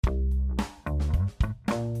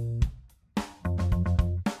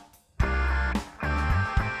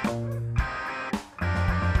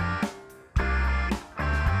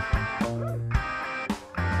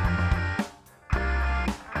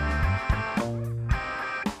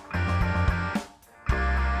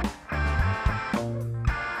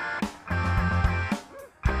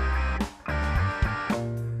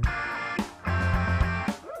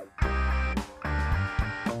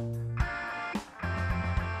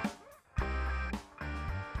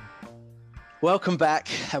Welcome back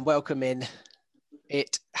and welcome in.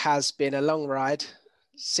 It has been a long ride,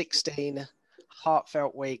 16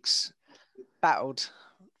 heartfelt weeks, battled,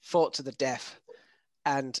 fought to the death,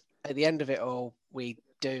 and at the end of it all, we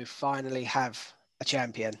do finally have a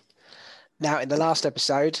champion. Now, in the last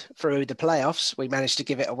episode, through the playoffs, we managed to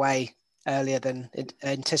give it away earlier than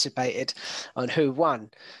anticipated on who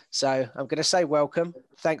won. So I'm going to say welcome.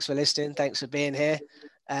 Thanks for listening. Thanks for being here.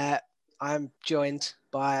 I'm joined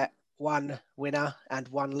by one winner and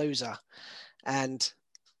one loser. And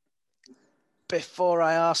before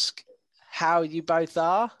I ask how you both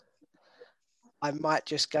are, I might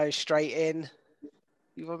just go straight in.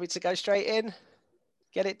 You want me to go straight in?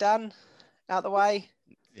 Get it done? Out the way?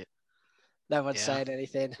 Yeah. No one's saying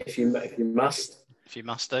anything. If you must. If you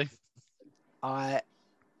must do. I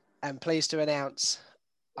am pleased to announce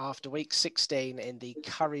after week 16 in the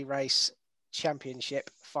Curry Race Championship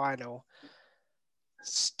final,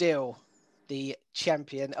 still the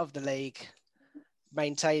champion of the league,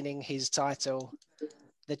 maintaining his title,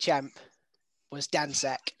 the champ, was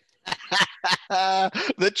Dansak.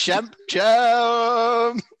 The champ.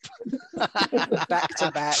 Back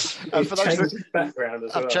to back.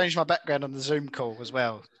 I've changed my background on the Zoom call as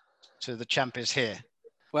well. So the champ is here.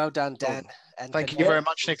 Well done, Dan. And thank you very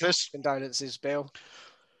much, Nicholas. Condolences, Bill.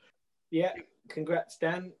 Yeah, congrats,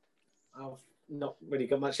 Dan. I've not really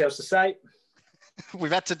got much else to say.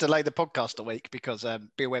 We've had to delay the podcast a week because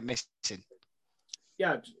Bill went missing.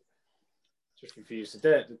 Yeah, just refused to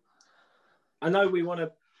do it. I know we want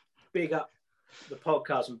to big up the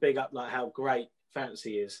podcast and big up like how great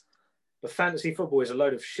fantasy is, but fantasy football is a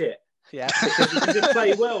load of shit. Yeah, because you can just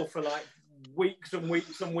play well for like weeks and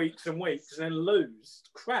weeks and weeks and weeks, and then lose.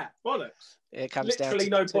 Crap, bollocks. It comes literally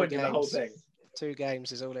down to no point in the whole thing. 2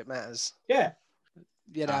 games is all it matters. Yeah,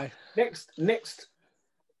 you know. Next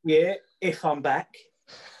year, if I'm back,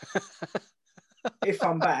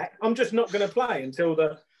 I'm just not going to play until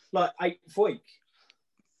the 8th week.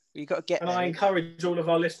 You got to get. And I encourage all of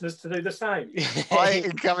our listeners to do the same. I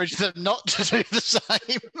encourage them not to do the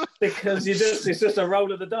same because it's just a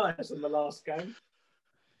roll of the dice in the last game.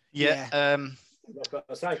 Yeah.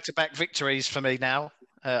 Back-to-back victories for me now.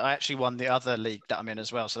 I actually won the other league that I'm in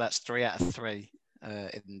as well, so that's 3 out of 3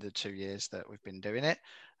 in the 2 years that we've been doing it.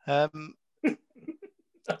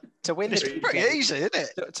 To win it's pretty easy, isn't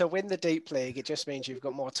it? To win the deep league, it just means you've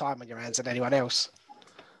got more time on your hands than anyone else.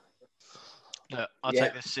 Look, I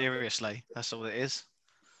take this seriously. That's all it is.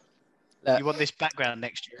 You want this background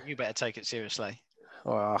next year, you better take it seriously.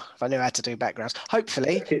 Well, if I knew how to do backgrounds.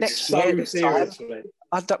 Hopefully, next so year, seriously.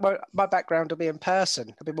 my background will be in person.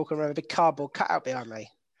 I'll be walking around with a big cardboard cutout behind me.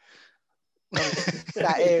 So do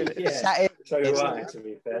I, to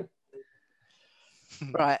be fair.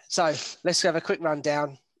 Right, so let's have a quick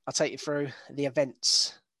rundown. I'll take you through the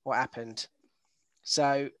events, what happened.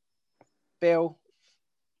 So, Bill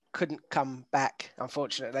couldn't come back,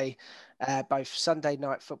 unfortunately. Both Sunday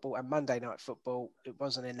night football and Monday night football, it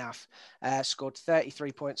wasn't enough. Scored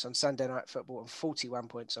 33 points on Sunday night football and 41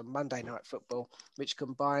 points on Monday night football, which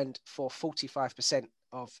combined for 45%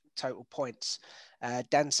 of total points.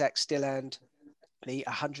 Dansak still earned the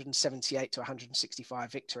 178 to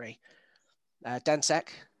 165 victory. Dansak,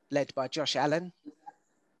 led by Josh Allen,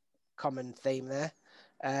 common theme there.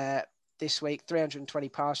 This week, 320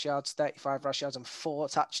 pass yards, 35 rush yards, and 4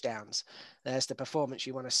 touchdowns. There's the performance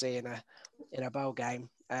you want to see in a bowl game.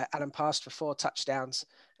 Allen passed for 4 touchdowns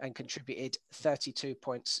and contributed 32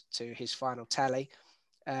 points to his final tally.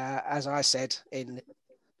 As I said in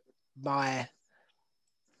my,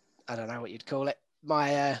 I don't know what you'd call it,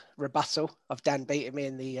 my rebuttal of Dan beating me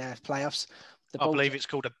in the playoffs. I believe it's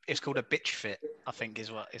called a bitch fit, I think is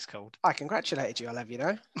what it's called. I congratulated you, I'll have you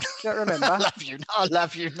know. You don't remember? I'll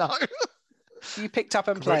have you know. You picked up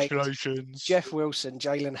and played Congratulations. Jeff Wilson,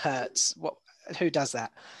 Jalen Hurts. Who does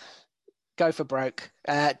that? Go for broke.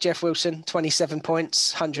 Jeff Wilson, 27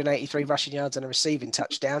 points, 183 rushing yards and a receiving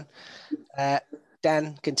touchdown.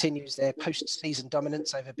 Dan continues their post-season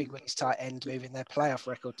dominance over Big Willie's tight end, moving their playoff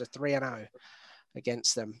record to 3-0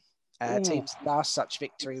 against them. Team's last such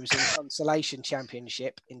victory was in the Consolation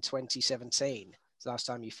Championship in 2017. It's the last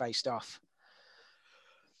time you faced off.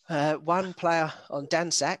 One player on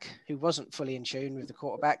Dansak who wasn't fully in tune with the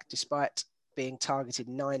quarterback, despite being targeted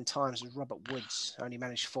 9 times, was Robert Woods, only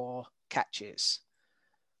managed 4 catches.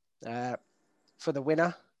 For the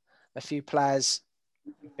winner, a few players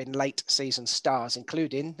have been late season stars,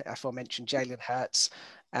 including aforementioned Jalen Hurts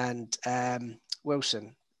and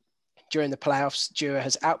Wilson. During the playoffs, Dewar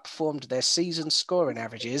has outperformed their season scoring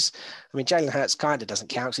averages. I mean, Jalen Hurts kind of doesn't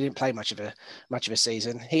count because he didn't play much of a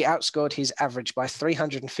season. He outscored his average by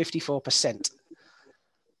 354%.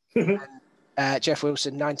 Jeff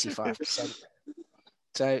Wilson, 95%.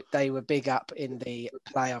 So they were big up in the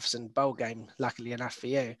playoffs and bowl game, luckily enough for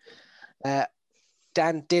you.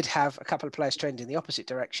 Dan did have a couple of players trend in the opposite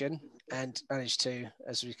direction and managed to,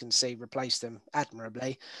 as we can see, replace them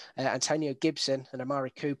admirably. Antonio Gibson and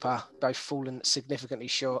Amari Cooper both fallen significantly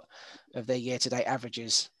short of their year-to-date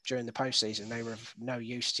averages during the postseason. They were of no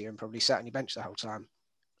use to you and probably sat on your bench the whole time.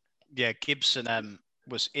 Yeah, Gibson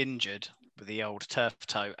was injured with the old turf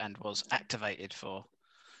toe and was activated for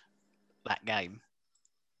that game,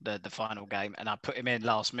 the final game. And I put him in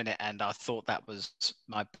last minute, and I thought that was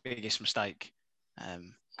my biggest mistake.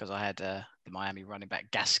 Because I had the Miami running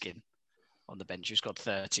back Gaskin on the bench, who's got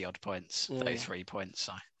 30 odd points, 33 points.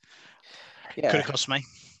 So could have cost me.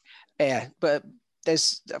 Yeah, but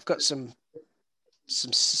I've got some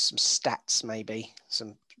stats maybe,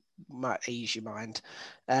 some might ease your mind.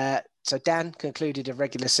 So Dan concluded a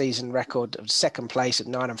regular season record of second place at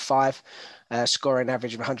 9-5, scoring an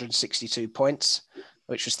average of 162 points,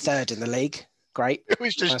 which was third in the league. Great. He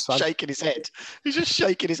was just shaking his head. He's just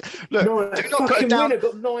shaking his look. No, do not put it down.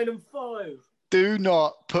 Got 9-5. Do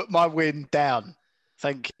not put my win down.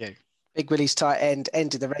 Thank you. Big Willie's tight end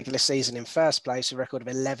ended the regular season in first place, a record of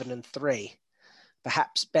 11-3.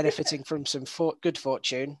 Perhaps benefiting from some good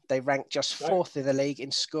fortune, they ranked just fourth in the league in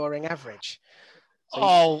scoring average.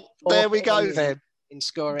 So there we go then. In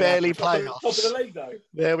scoring, barely playoffs. Top of the league though.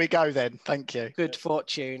 There we go then. Thank you. Good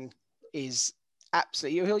fortune is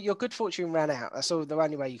absolutely your good fortune ran out. That's the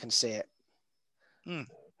only way you can see it.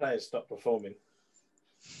 Players stop performing.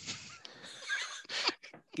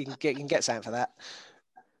 You can get something for that.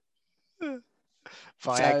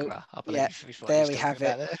 Viagra. So, there we have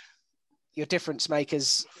it. Your difference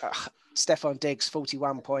makers, Stephon Diggs,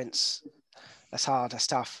 41 points. That's hard. That's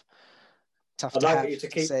tough. I'd like you to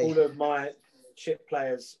keep all of my shit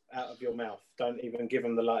players out of your mouth. Don't even give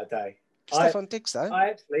them the light of day. Stephon Diggs, though.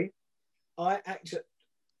 I've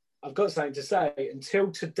got something to say.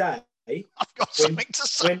 Until today, I've got something to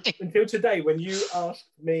say. Until today, when you asked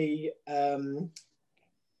me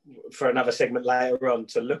for another segment later on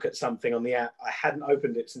to look at something on the app, I hadn't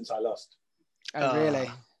opened it since I lost. Oh, really?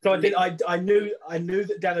 So I did. I knew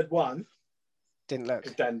that Dan had won. Didn't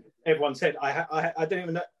look. Dan, everyone said I don't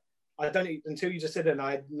even know. I don't until you just said it, and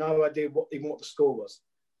I had no idea what the score was.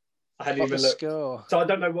 I hadn't even looked. Score? So I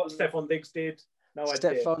don't know what Stephon Diggs did. No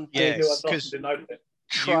idea. Stephon Diggs didn't open it.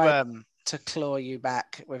 Tried to claw you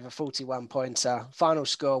back with a 41-pointer. Final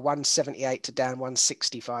score 178 to Dan,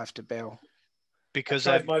 165 to Bill. Because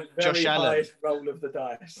my Josh Allen roll of the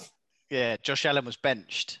dice. Yeah, Josh Allen was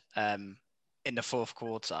benched in the fourth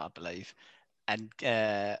quarter, I believe, and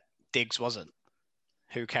Diggs wasn't,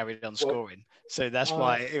 who carried on scoring. So that's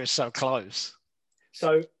why it was so close.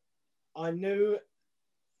 So I knew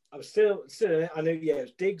I was still I knew it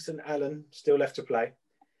was Diggs and Allen still left to play.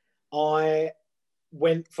 I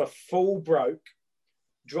went for full broke,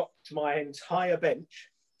 dropped my entire bench.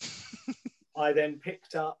 I then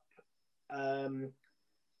picked up Stidham.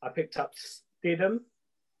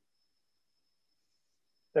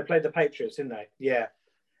 They played the Patriots, didn't they? Yeah.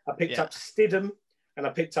 I picked up Stidham and I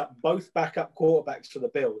picked up both backup quarterbacks for the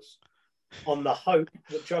Bills on the hope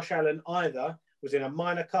that Josh Allen either was in a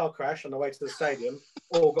minor car crash on the way to the stadium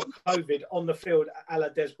or got COVID on the field a la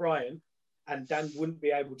Des Bryant, and Dan wouldn't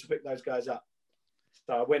be able to pick those guys up.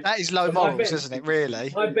 So I went. That is low morals, isn't it,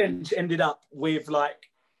 really? My bench ended up with, like,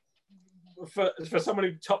 for someone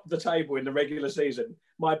who topped the table in the regular season,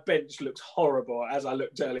 my bench looks horrible as I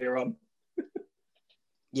looked earlier on.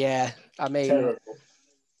 Yeah, I mean... Terrible.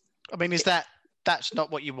 I mean, that's not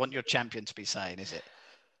what you want your champion to be saying, is it?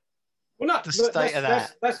 Well, no, the state of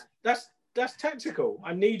that. That's tactical.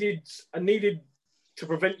 I needed to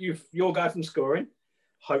prevent your guy from scoring.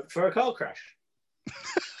 Hope for a car crash.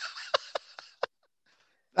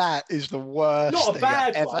 That is the worst. Not a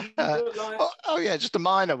bad ever one. Like, oh yeah, just a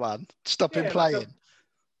minor one. Stop him playing.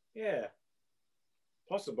 Yeah,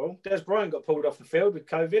 possible. Des Bryant got pulled off the field with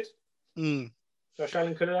COVID. Josh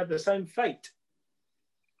Allen could have had the same fate.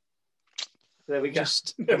 There we go.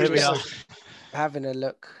 There we are. Having a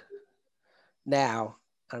look now,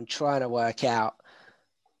 I'm trying to work out.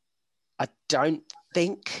 I don't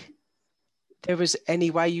think there was any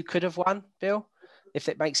way you could have won, Bill, if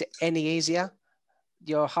it makes it any easier.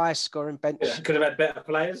 Your highest scoring bench could have had better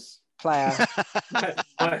players. My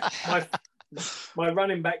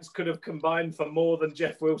running backs could have combined for more than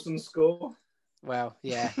Jeff Wilson's score. Well,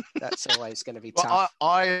 yeah, that's always going to be tough.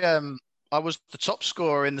 I was the top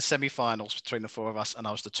scorer in the semi-finals between the four of us, and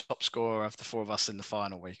I was the top scorer of the four of us in the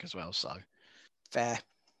final week as well. So fair.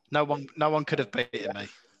 No one could have beaten me.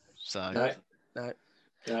 So no.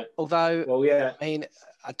 Although, well, yeah. I mean,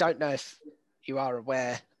 I don't know if you are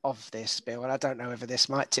aware of this, Bill, and I don't know whether this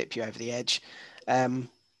might tip you over the edge.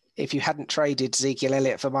 If you hadn't traded Ezekiel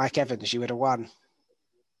Elliott for Mike Evans, you would have won.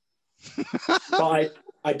 But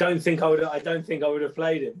I don't think I would have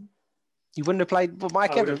played him. You wouldn't have played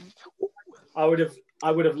Mike Evans. I would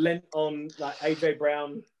have lent on like AJ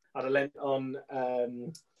Brown. I'd have lent on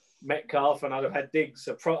Metcalf, and I'd have had Diggs.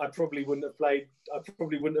 So I probably wouldn't have played. I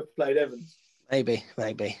probably wouldn't have played Evans. Maybe.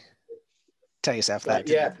 Tell yourself that.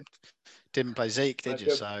 Didn't play Zeke, did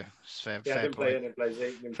you? So it's fair. Yeah, fair didn't point. play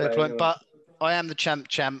Zeke. Fair point. But I am the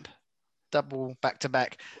champ. Double back to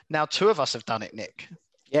back. Now 2 of us have done it, Nick.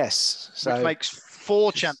 Yes. So which makes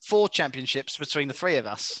 4 championships between the 3 of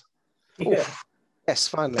us. Yeah. Yes,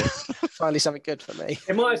 finally. Finally something good for me.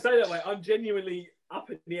 It might stay that way. I'm genuinely up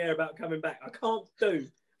in the air about coming back. I can't do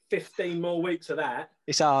 15 more weeks of that.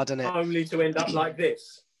 It's hard, isn't it? Only to end up like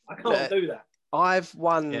this. I can't do that. I've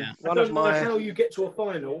won one of my... I don't know how you get to a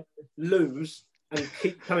final, lose, and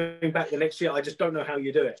keep coming back the next year. I just don't know how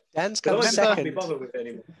you do it. Dan's come second. I can't be second. bothered with it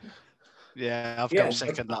anymore. Yeah, I've come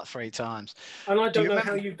second like 3 times. And I don't know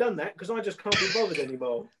how you've done that because I just can't be bothered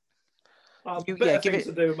anymore. I've better things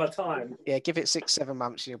to do with my time. Yeah, give it 6-7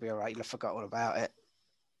 months, you'll be all right. You'll have forgot all about it.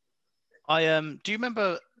 Do you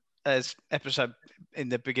remember as episode in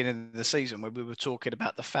the beginning of the season when we were talking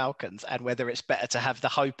about the Falcons and whether it's better to have the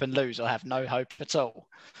hope and lose or have no hope at all?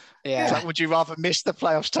 Yeah. It's like, would you rather miss the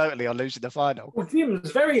playoffs totally or losing the final? Well,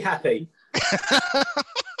 Jim's very happy.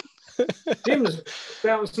 Jim's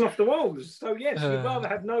bouncing off the walls. So, yes, you'd rather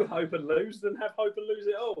have no hope and lose than have hope and lose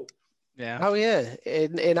it all. Yeah. Oh, yeah.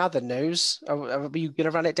 In other news, are you going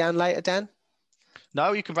to run it down later, Dan?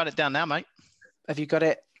 No, you can run it down now, mate. Have you got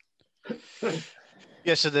it?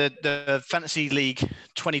 Yeah, so the Fantasy League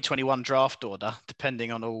 2021 draft order,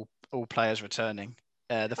 depending on all players returning.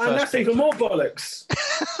 The first that's even more bollocks.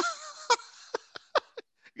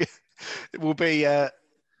 It will be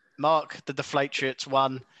Mark, the Deflatriots,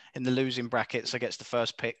 1 in the losing bracket, so gets the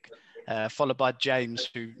first pick, followed by James,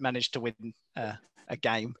 who managed to win a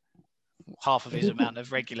game. Half of his amount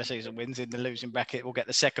of regular season wins in the losing bracket will get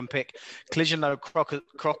the second pick. Collision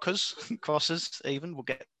Crossers even will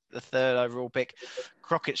get the 3rd overall pick.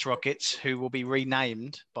 Crockett's Rockets, who will be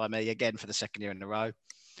renamed by me again for the 2nd year in a row,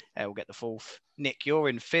 will get the 4th. Nick, you're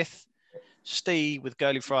in 5th. Steve with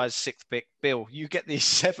Girly Fries 6th pick. Bill, you get the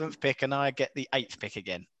 7th pick and I get the 8th pick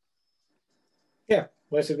again. Yeah,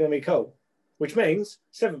 well, this is going to be cool. Which means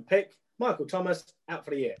 7th pick, Michael Thomas out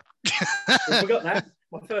for the year. We forgot that.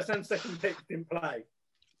 My first and second pick didn't play.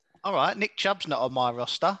 All right, Nick Chubb's not on my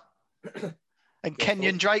roster. And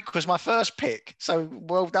Kenyon Drake was my first pick. So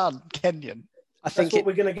well done, Kenyon. I think that's what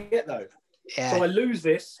we're going to get, though. Yeah. So I lose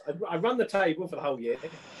this. I run the table for the whole year,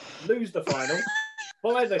 lose the final,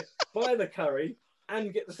 buy the curry,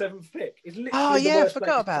 and get the 7th pick. It's literally I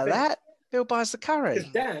forgot about that. Bill buys the curry.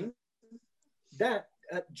 Because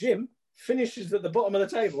Jim finishes at the bottom of the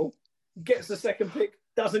table, gets the 2nd pick,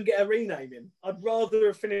 doesn't get a renaming. I'd rather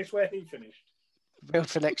have finished where he finished. Build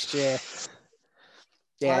for next year.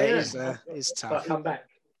 Yeah, it's tough. But come back.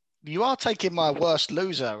 You are taking my worst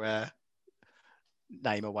loser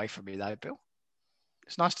name away from me, though, Bill.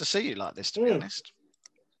 It's nice to see you like this, to be honest.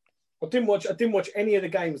 I didn't watch any of the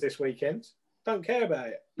games this weekend. Don't care about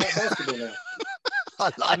it. Like basketball now.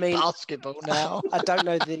 I mean, basketball now. I don't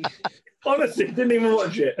know Honestly, didn't even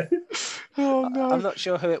watch it. Oh no! I'm not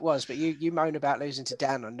sure who it was, but you moan about losing to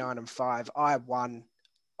Dan on 9-5. I won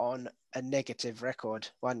on a negative record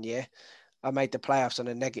one year. I made the playoffs on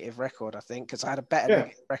a negative record, I think, because I had a better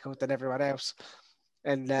negative record than everyone else.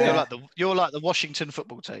 And you're like the Washington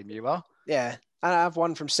football team, you are. Yeah, and I've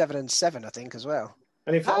won from 7-7, I think, as well.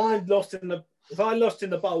 And if I lost in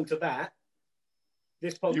the bowl to that,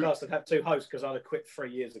 this podcast would have 2 hosts because I'd have quit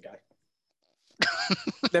 3 years ago.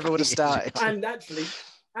 Never would have started. And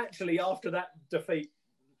actually, after that defeat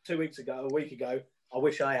a week ago, I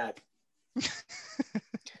wish I had.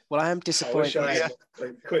 Well, I am disappointed. I wish I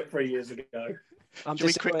had quit 3 years ago. Should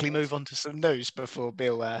we quickly move on to some news before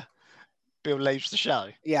Bill leaves the show?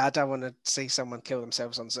 Yeah, I don't want to see someone kill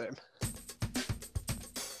themselves on Zoom.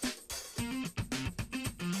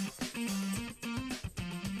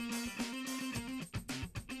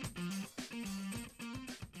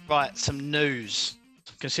 Right, some news.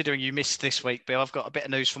 Considering you missed this week, Bill, I've got a bit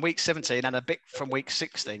of news from week 17 and a bit from week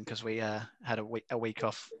 16 because we had a week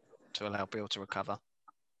off to allow Bill to recover.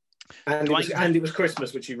 And it was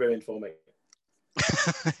Christmas, which you ruined for me.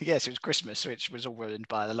 Yes, it was Christmas, which was all ruined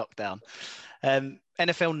by the lockdown.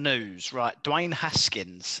 NFL news, right? Dwayne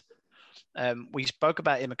Haskins. We spoke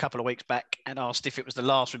about him a couple of weeks back and asked if it was the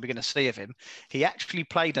last we were going to see of him. He actually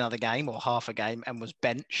played another game or half a game and was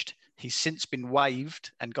benched. He's since been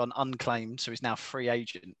waived and gone unclaimed, so he's now a free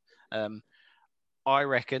agent. I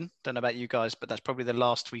reckon, don't know about you guys, but that's probably the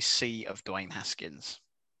last we see of Dwayne Haskins.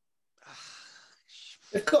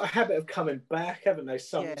 They've got a habit of coming back, haven't they?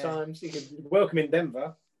 Sometimes you can welcome in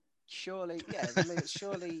Denver. Surely, yeah. I mean,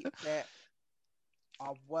 surely there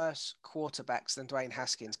are worse quarterbacks than Dwayne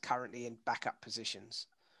Haskins currently in backup positions.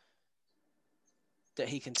 That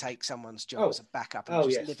he can take someone's job as a backup and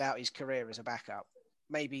just live out his career as a backup.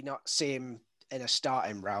 Maybe not see him in a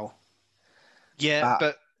starting role. Yeah,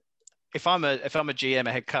 but if I'm a GM,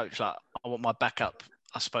 a head coach, like I want my backup.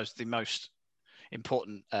 I suppose the most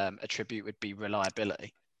important attribute would be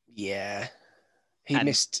reliability. Yeah,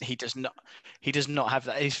 He does not have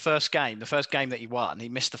that. His first game, the first game that he won, he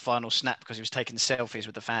missed the final snap because he was taking selfies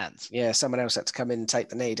with the fans. Yeah, someone else had to come in and take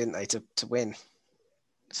the knee, didn't they, to win?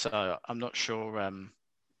 So I'm not sure.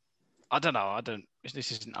 I don't know.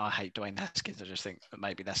 This isn't. I hate Dwayne Haskins. I just think that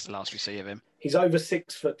maybe that's the last we see of him. He's over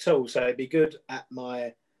 6 foot tall, so it'd be good at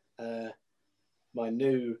my my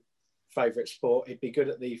new favourite sport. It'd be good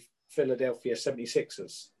at the Philadelphia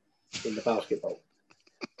 76ers in the basketball.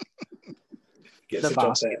 The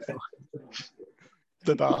basketball.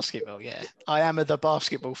 The basketball, yeah. I am the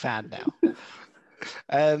basketball fan now.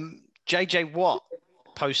 JJ Watt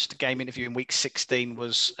post-game interview in week 16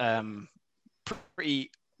 was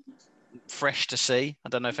pretty fresh to see. I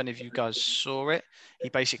don't know if any of you guys saw it. He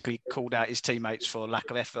basically called out his teammates for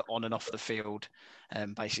lack of effort on and off the field,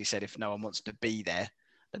 and basically said if no one wants to be there,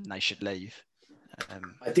 then they should leave.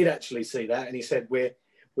 I did actually see that, and he said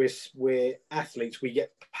we're athletes. We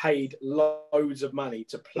get paid loads of money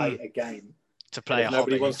to play a game, to play a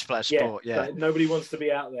hobby, to play a sport. Yeah. If nobody wants to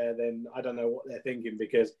be out there, then I don't know what they're thinking,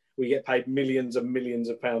 because we get paid millions and millions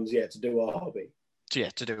of pounds, to do our hobby. To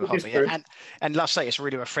do a hobby. Yeah. And let's say it's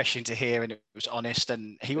really refreshing to hear, and it was honest,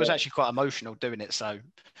 and he was actually quite emotional doing it, so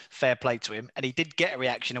fair play to him. And he did get a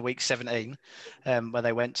reaction in week 17 where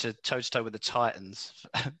they went toe-to-toe with the Titans.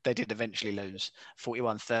 They did eventually lose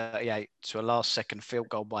 41-38 to a last-second field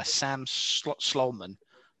goal by Sam Sloman.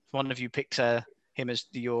 One of you picked him as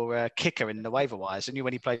your kicker in the waiver wires, and you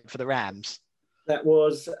when he played for the Rams. That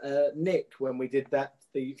was Nick when we did that.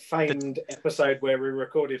 The famed episode where we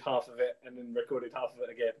recorded half of it and then recorded half of it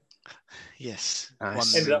again. Yes.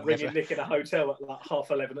 Nice. Ended up ringing Nick in a hotel at like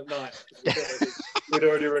 11:30 at night. We'd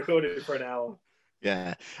already recorded for an hour.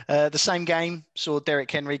 Yeah. The same game saw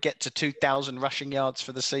Derrick Henry get to 2,000 rushing yards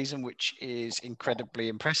for the season, which is incredibly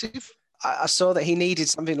impressive. I saw that he needed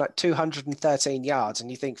something like 213 yards,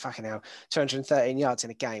 and you think, fucking hell, 213 yards in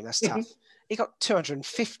a game, that's tough. He got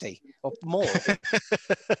 250 or more.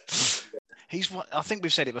 I think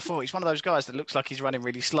we've said it before. He's one of those guys that looks like he's running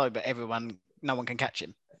really slow, but no one can catch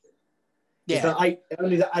him. Yeah,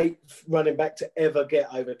 only the 8th running back to ever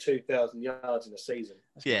get over 2,000 yards in a season.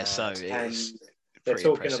 Yeah, so and they're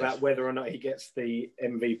talking about whether or not he gets the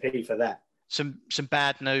MVP for that. Some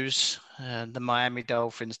bad news. The Miami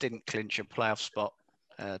Dolphins didn't clinch a playoff spot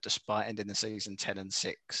despite ending the season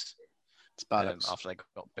 10-6. After they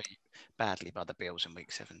got beat badly by the Bills in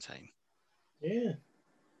week 17. Yeah.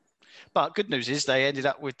 But good news is they ended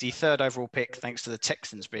up with the 3rd overall pick thanks to the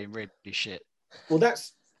Texans being really shit. Well,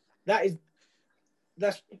 that's a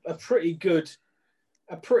pretty good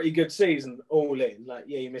season all in. Like,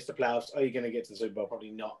 you missed the playoffs. Are you going to get to the Super Bowl?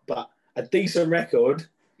 Probably not. But a decent record.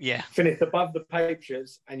 Yeah. Finished above the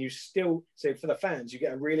Patriots, and you still, so for the fans, you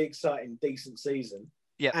get a really exciting, decent season.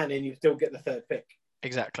 Yeah. And then you still get the 3rd pick.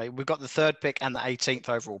 Exactly. We've got the 3rd pick and the 18th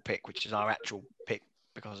overall pick, which is our actual pick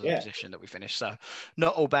because of the position that we finished. So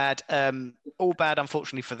not all bad. All bad,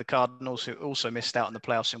 unfortunately, for the Cardinals, who also missed out on the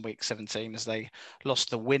playoffs in week 17 as they lost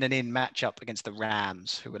the win and in matchup against the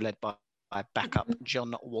Rams, who were led by backup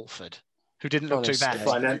John Wolford, who didn't look too bad.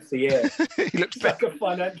 Financier. He looked like a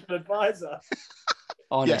financial advisor.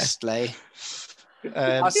 Honestly.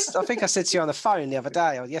 I think I said to you on the phone the other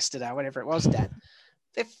day or yesterday or whenever it was, Dan.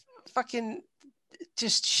 They're fucking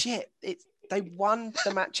just shit. They won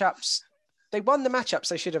the matchups. They won the matchups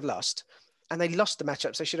they should have lost, and they lost the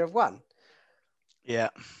matchups they should have won. Yeah.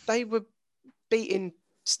 They were beating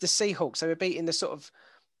the Seahawks. They were beating the sort of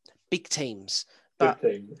big teams. But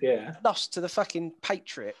lost to the fucking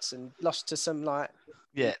Patriots and lost to some like...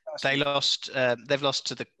 Yeah, they lost. They've lost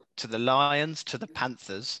to the Lions, to the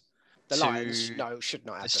Panthers. The Lions, no, should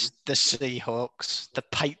not have them. The Seahawks, the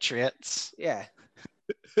Patriots. Yeah.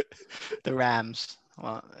 The Rams.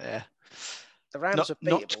 Well, yeah. The Rams are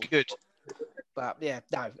beatable. Not good. But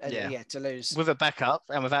to lose. With a backup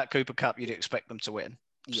and without Cooper Kupp, you'd expect them to win.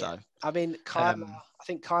 Yeah. So I mean, I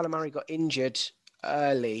think Kyler Murray got injured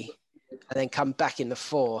early and then come back in the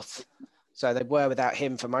 4th. So they were without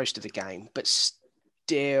him for most of the game, but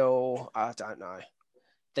still, I don't know.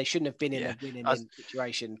 They shouldn't have been in Yeah. a winning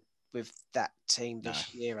situation with that team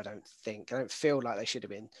this year, I don't think. I don't feel like they should have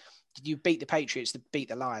been. Did you beat the Patriots to beat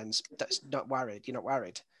the Lions? That's not worried. You're not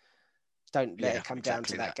worried. Don't let it come down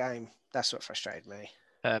to that game. That's what frustrated me.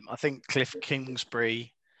 I think Cliff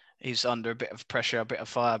Kingsbury is under a bit of pressure, a bit of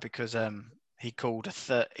fire, because he called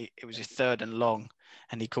it was his 3rd and long,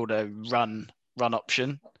 and he called a run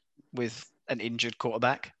option with an injured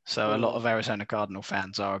quarterback. So a lot of Arizona Cardinal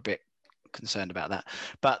fans are a bit concerned about that.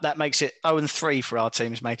 But that makes it 0-3 for our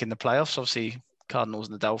teams making the playoffs. Obviously, Cardinals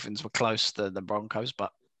and the Dolphins were close to the Broncos,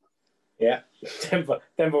 but yeah, Denver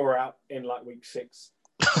were out in like week 6.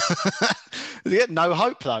 Yeah, no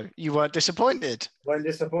hope though. You weren't disappointed. Weren't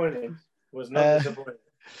disappointed. Was not disappointed.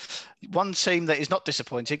 One team that is not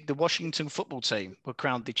disappointing, the Washington football team, were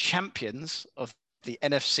crowned the champions of the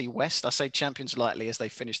NFC West. I say champions lightly, as they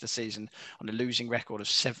finished the season on a losing record of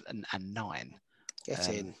 7-9.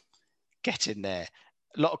 Get in there.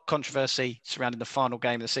 A lot of controversy surrounding the final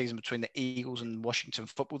game of the season between the Eagles and Washington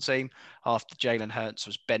football team after Jalen Hurts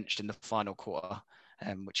was benched in the final quarter,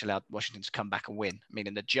 which allowed Washington to come back and win,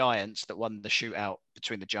 meaning the Giants that won the shootout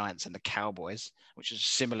between the Giants and the Cowboys, which is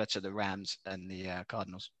similar to the Rams and the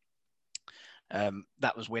Cardinals.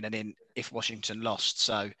 That was winning in if Washington lost.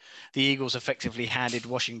 So the Eagles effectively handed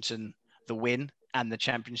Washington the win and the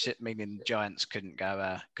championship, meaning the Giants couldn't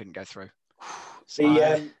go through.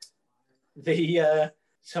 So,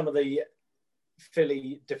 some of the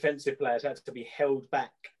Philly defensive players had to be held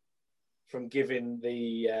back from giving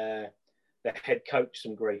the head coach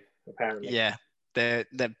some grief, apparently. Yeah,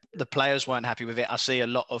 the players weren't happy with it. I see a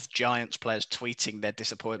lot of Giants players tweeting their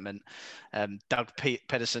disappointment. Doug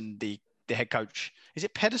Pederson, the head coach, is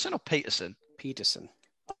it Pederson or Peterson? Peterson.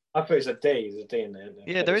 I thought it's a D. There's a D in there.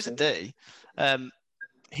 Yeah, there is a D.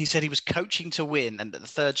 He said he was coaching to win, and that the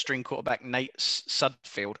 3rd-string quarterback Nate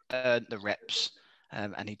Sudfeld earned the reps,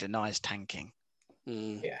 and he denies tanking.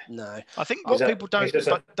 Yeah, no. I think what people don't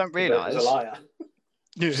realise. He's a liar.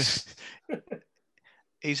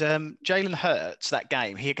 He's Jalen Hurts that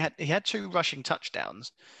game. He had 2 rushing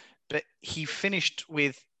touchdowns, but he finished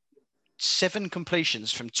with 7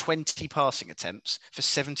 completions from 20 passing attempts for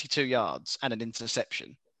 72 yards and an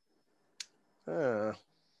interception.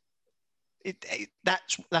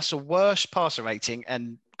 That's a worse passer rating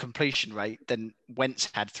and completion rate than Wentz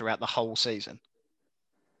had throughout the whole season.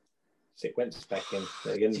 Stick Wentz back in.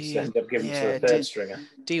 They're going to end up giving to a 3rd stringer.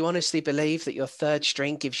 Do you honestly believe that your 3rd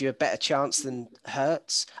string gives you a better chance than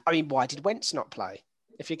Hurts? I mean, why did Wentz not play?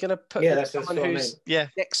 If you're going to put someone who's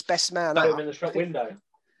next best man up, put him in the shop window.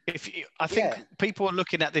 I think people are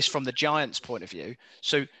looking at this from the Giants' point of view.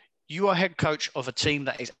 So you are head coach of a team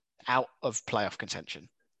that is out of playoff contention.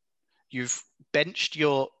 You've benched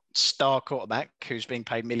your star quarterback, who's being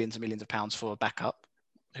paid millions and millions of pounds for a backup,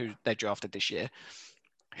 who they drafted this year,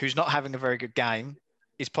 who's not having a very good game,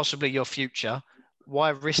 is possibly your future. Why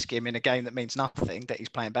risk him in a game that means nothing, that he's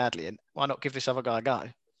playing badly in? Why not give this other guy a go?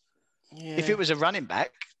 Yeah. If it was a running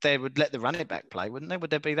back, they would let the running back play, wouldn't they? Would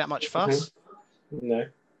there be that much fuss? No.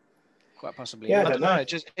 Quite possibly. Yeah, I don't know.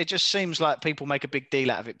 It just seems like people make a big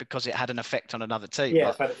deal out of it because it had an effect on another team. Yeah,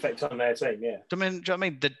 it's had an effect on their team, yeah. Do you know what I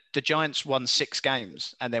mean? The Giants won 6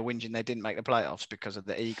 games and they're whinging they didn't make the playoffs because of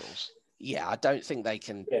the Eagles. Yeah, I don't think they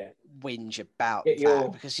can whinge about that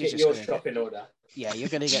because you're just going to shop in order. Yeah, you're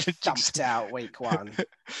going to get thumped out week 1.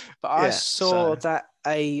 But I saw that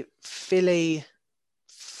a Philly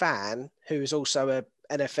fan who is also a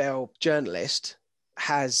NFL journalist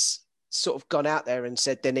has sort of gone out there and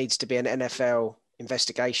said there needs to be an NFL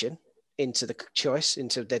investigation into the choice,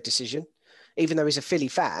 into their decision. Even though he's a Philly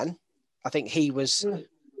fan, I think he was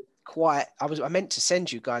quite. I meant to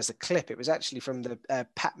send you guys the clip. It was actually from the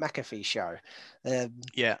Pat McAfee show,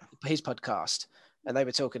 his podcast, and they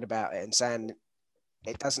were talking about it and saying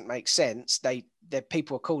it doesn't make sense. The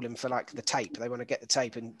people are calling for like the tape. They want to get the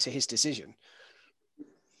tape into his decision.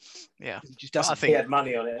 Yeah, I think he had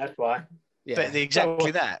money on it. That's why. Yeah. But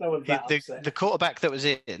the quarterback that was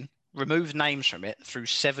in removed names from it through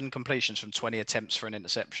 7 completions from 20 attempts for an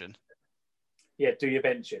interception. Yeah, do you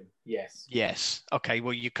bench him? Yes. Yes. Okay,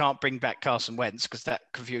 well, you can't bring back Carson Wentz because that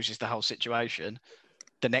confuses the whole situation.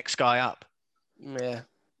 The next guy up. Yeah.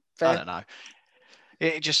 Fair. I don't know.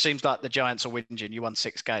 It just seems like the Giants are whinging. You won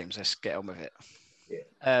 6 games. Let's get on with it.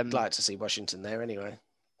 Yeah. I'd like to see Washington there anyway.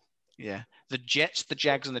 Yeah. The Jets, the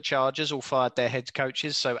Jags, and the Chargers all fired their head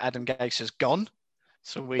coaches, so Adam Gase has gone.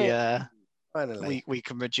 So finally we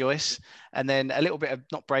can rejoice. And then a little bit of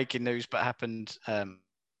not breaking news, but happened a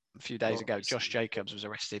few days ago. Josh Jacobs was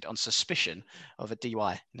arrested on suspicion of a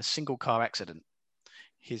DUI in a single car accident.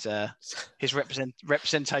 his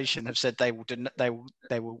representation have said they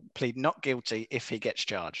will plead not guilty if he gets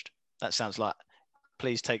charged. That sounds like,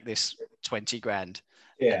 please take this 20 grand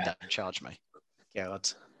and don't charge me. God.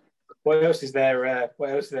 What else is there? What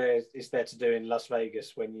else is there to do in Las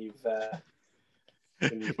Vegas when you've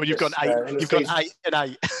when you've got 8? You've got 8 and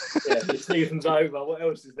 8. Yeah, the season's over. What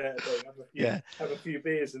else is there to do? Have a few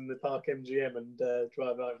beers in the Park MGM and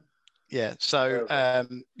drive home. Yeah. So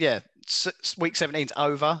week 17's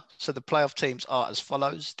over. So the playoff teams are as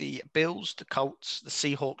follows: the Bills, the Colts, the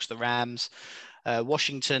Seahawks, the Rams,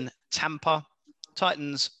 Washington, Tampa,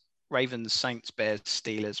 Titans, Ravens, Saints, Bears,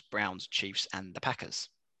 Steelers, Browns, Chiefs, and the Packers.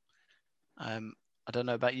 I don't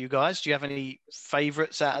know about you guys. Do you have any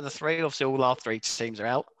favourites out of the 3? Obviously, all our 3 teams are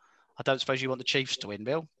out. I don't suppose you want the Chiefs to win,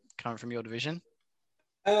 Bill, coming from your division?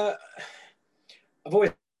 I've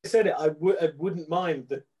always said it. I wouldn't mind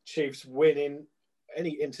the Chiefs winning,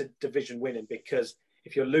 any inter-division winning, because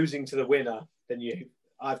if you're losing to the winner, then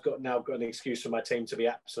I've now got an excuse for my team to be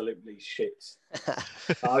absolutely shit.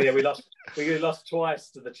 Oh yeah, we lost twice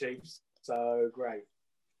to the Chiefs, so great.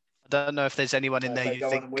 I don't know if there's anyone in there you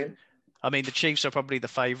think. Win. I mean, the Chiefs are probably the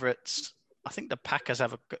favourites. I think the Packers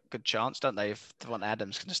have a good chance, don't they, if Devonta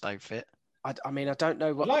Adams can stay fit? I mean, I don't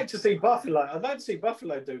know what. I'd like to see Buffalo. I'd like to see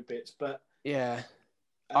Buffalo do bits, but yeah,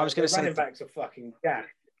 I was going to say running backs are fucking gas.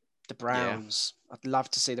 The Browns. Yeah. I'd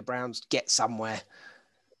love to see the Browns get somewhere.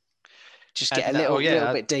 Just get a little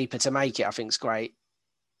bit deeper to make it. I think it's great.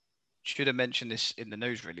 Should have mentioned this in the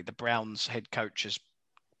news. Really, the Browns head coach has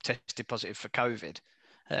tested positive for COVID,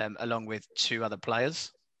 along with 2 other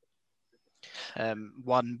players.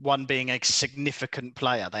 One being a significant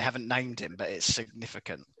player. They haven't named him, but it's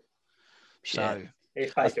significant. So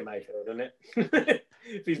it's Baker Mayfield, isn't it?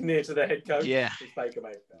 If he's near to the head coach, it's Baker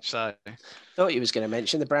Mayfield. So thought he was going to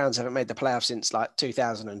mention the Browns haven't made the playoffs since like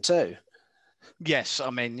 2002. Yes, I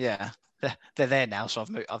mean, they're there now, so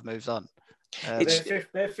I've moved on. They're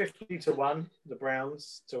 50-1, the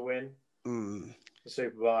Browns, to win the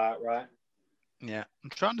Super Bowl outright. Yeah, I'm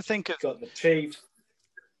trying to think of. Got the Chiefs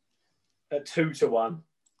at 2-1.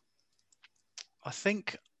 I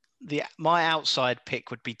think my outside pick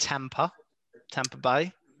would be Tampa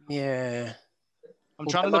Bay. Yeah. I'm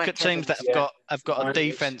trying to look at teams that have got a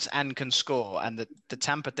defense and can score, and the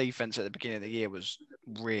Tampa defense at the beginning of the year was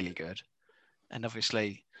really good, and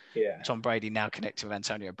obviously, Tom Brady now connected with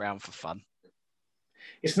Antonio Brown for fun.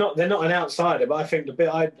 They're not an outsider, but I think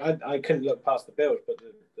I couldn't look past the Bills, but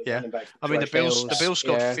the running backs. I mean, the Bills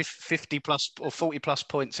scored 50 plus or 40 plus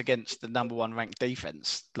points against the number 1 ranked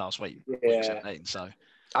defense last week. Yeah. 17, so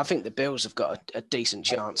I think the Bills have got a decent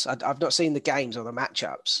chance. I've not seen the games or the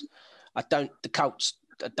matchups. The Colts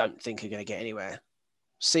I don't think are going to get anywhere.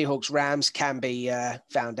 Seahawks, Rams can be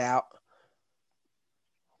found out.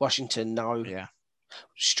 Washington, no. Yeah.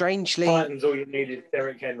 Strangely, Titans, all you need is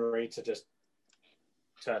Derrick Henry to just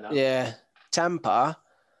turn up. Yeah. Tampa,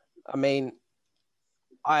 I mean,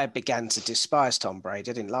 I began to despise Tom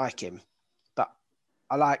Brady. I didn't like him, but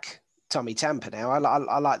I like Tommy Tampa now. I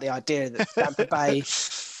like the idea that Tampa Bay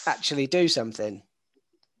actually do something.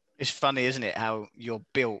 It's funny, isn't it, how you're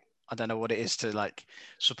built. I don't know what it is to like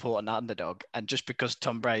support an underdog, and just because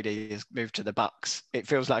Tom Brady has moved to the Bucs, it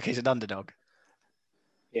feels like he's an underdog.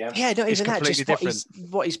 Yeah, not even that. Just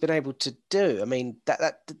what he's been able to do. I mean,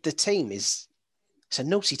 that the team it's a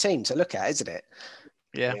naughty team to look at, isn't it?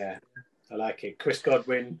 Yeah, I like it. Chris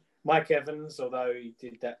Godwin, Mike Evans, although he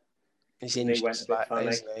did that. He's injured, went a bit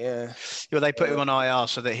funny. Yeah. Well, they put him on IR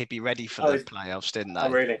so that he'd be ready for the playoffs, didn't they?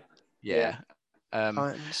 Oh, really? Yeah.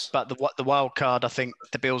 But the wild card, I think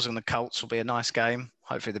the Bills and the Colts will be a nice game.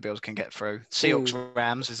 Hopefully the Bills can get through. Seahawks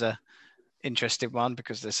Rams is a interesting one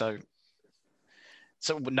because they're so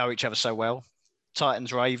know each other so well.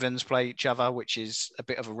 Titans Ravens play each other, which is a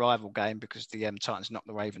bit of a rival game because the Titans knocked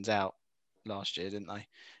the Ravens out last year, didn't they?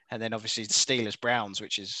 And then obviously the Steelers Browns,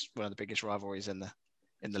 which is one of the biggest rivalries in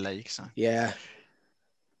the league. So yeah,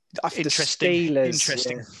 interesting.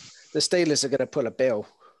 Interesting. Yeah. The Steelers are going to pull a Bill.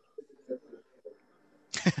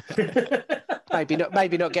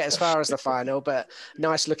 maybe not get as far as the final, but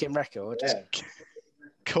nice looking record. Yeah.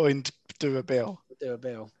 Coined do a Bill.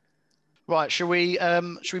 Right, should we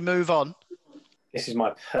move on? This is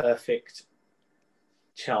my perfect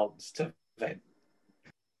chance to vent.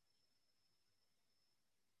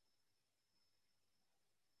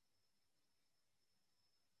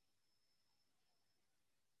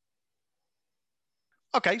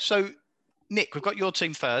 Okay, so Nick, we've got your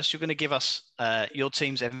team first. You're going to give us your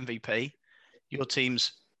team's MVP, your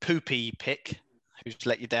team's poopy pick, who's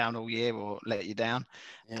let you down all year or let you down,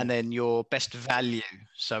 and then your best value.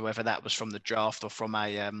 So whether that was from the draft or from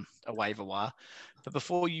a waiver wire. But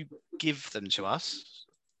before you give them to us,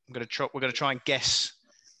 we're going to try and guess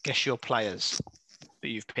your players that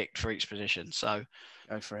you've picked for each position. So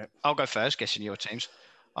Go for it. I'll go first, guessing your teams.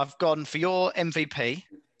 I've gone for your MVP.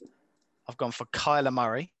 I've gone for Kyler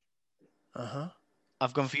Murray.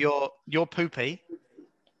 I've gone for your poopy.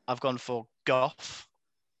 I've gone for Goff,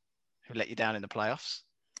 who let you down in the playoffs.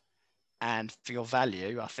 And for your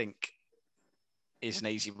value, I think is an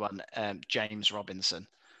easy one. James Robinson,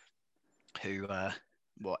 who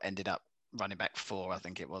ended up running back 4, I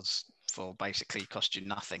think it was, for basically cost you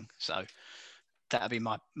nothing. So that'll be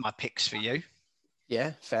my picks for you.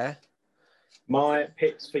 Yeah, fair. My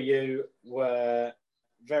picks for you were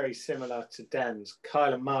very similar to Dan's.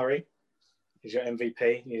 Kyler Murray is your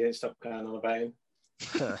MVP. You didn't stop going on about him.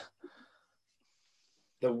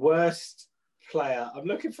 The worst player. I'm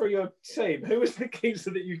looking for your team. Who was the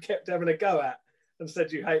keeper that you kept having a go at and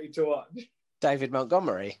said you hated to watch? David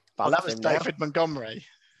Montgomery. But that was David Montgomery.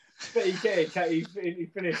 But he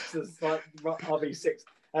finished as like RB6.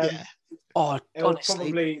 Yeah. Honestly,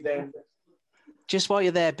 probably then. Just while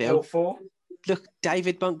you're there, Bill. L4. Look,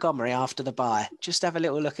 David Montgomery after the bye. Just have a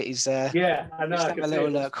little look at his. Yeah, I know. Just have a little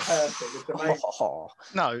look. Perfect.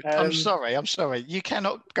 No, I'm sorry. You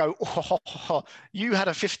cannot go. You had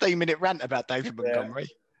a 15-minute rant about David Montgomery.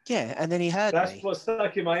 Yeah, and then he heard That's me. what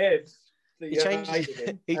stuck in my head. He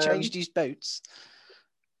changed his boots.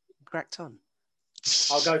 Cracked on.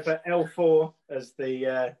 I'll go for L4 as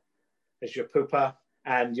as your pooper,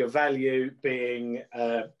 and your value being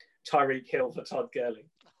Tyreek Hill for Todd Gurley.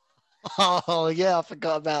 Oh yeah, I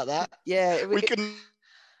forgot about that. Yeah, we couldn't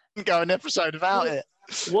go an episode without it.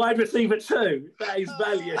 Wide receiver 2, that is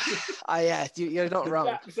value. Yeah, you're not wrong.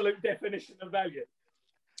 Absolute definition of value.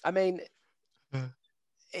 I mean,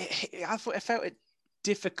 I felt it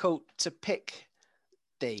difficult to pick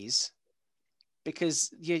these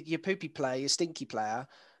because your poopy player, your stinky player,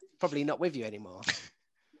 probably not with you anymore.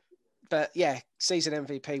 But yeah, season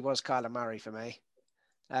MVP was Kyler Murray for me.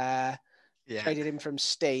 Traded him from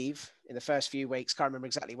Steve in the first few weeks. Can't remember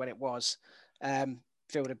exactly when it was.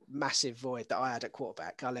 Filled a massive void that I had at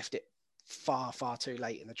quarterback. I left it far, far too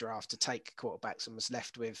late in the draft to take quarterbacks and was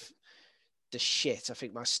left with the shit. I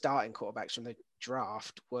think my starting quarterbacks from the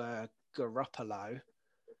draft were Garoppolo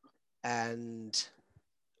and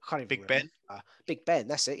I can't even Big remember. Ben. Big Ben,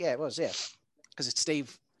 that's it. Yeah, it was, yeah. Because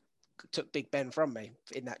Steve took Big Ben from me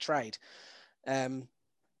in that trade.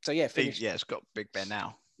 So yeah, it's got Big Ben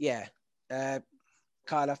now. Yeah.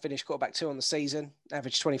 Kyler finished quarterback 2 on the season,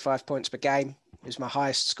 averaged 25 points per game. He was my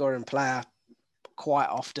highest scoring player quite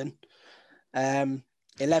often.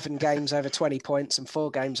 11 games over 20 points and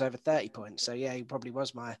 4 games over 30 points. So yeah, he probably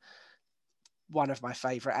was one of my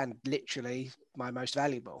favourite and literally my most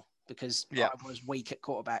valuable because I was weak at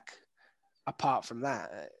quarterback. Apart from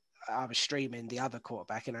that, I was streaming the other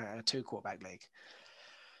quarterback in a 2 quarterback league.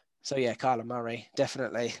 So yeah, Kyler Murray,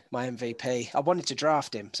 definitely my MVP. I wanted to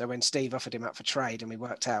draft him. So when Steve offered him up for trade and we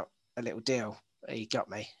worked out a little deal, he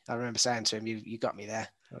got me. I remember saying to him, you got me there.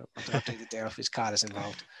 I'll do the deal if his Kyler's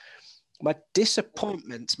involved. My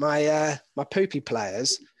disappointment, my poopy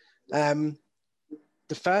players, the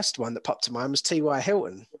first one that popped to mind was T.Y.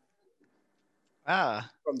 Hilton.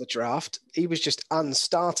 From the draft. He was just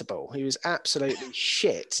unstartable. He was absolutely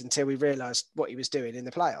shit until we realised what he was doing in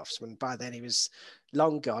the playoffs, when by then he was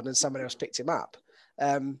long gone and someone else picked him up.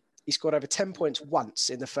 He scored over 10 points once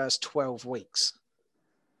in the first 12 weeks.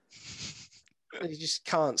 You just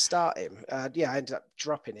can't start him. I ended up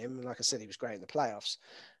dropping him. Like I said, he was great in the playoffs.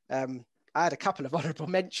 I had a couple of honourable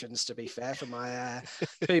mentions, to be fair, for my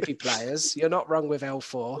poopy players. You're not wrong with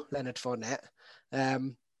L4, Leonard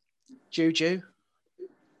Fournette. Juju,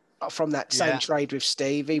 from that same trade with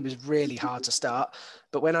Steve, he was really hard to start.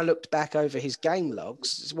 But when I looked back over his game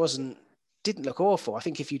logs, it didn't look awful. I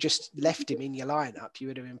think if you just left him in your lineup, you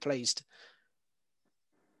would have been pleased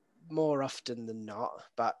more often than not.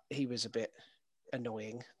 But he was a bit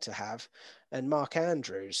annoying to have. And Mark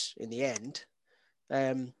Andrews, in the end,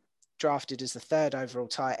 drafted as the 3rd overall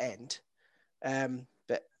tight end.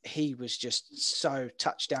 But he was just so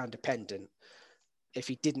touchdown dependent. If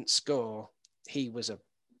he didn't score, he was a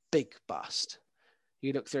big bust.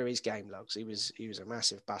 You look through his game logs, he was a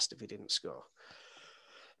massive bust if he didn't score.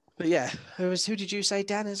 But yeah, who did you say,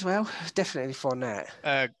 Dan, as well? Definitely Fournette.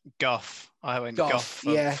 Goff. I went Goff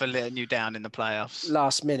for letting you down in the playoffs.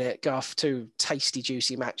 Last minute, Goff, 2 tasty,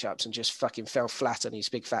 juicy matchups and just fucking fell flat on his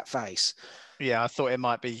big fat face. Yeah, I thought it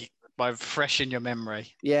might be fresh in your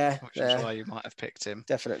memory. Yeah. Which is why you might have picked him.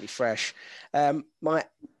 Definitely fresh. My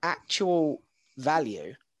actual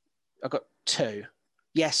value, I've got 2.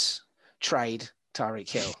 Yes, trade Tyreek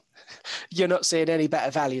Hill. You're not seeing any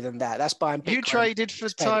better value than that. That's buying Bitcoin. You traded for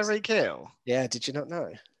Tyreek Hill? Yeah, did you not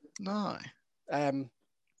know? No.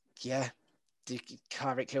 Yeah.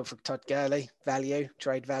 Tyreek Hill for Todd Gurley,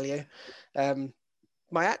 trade value.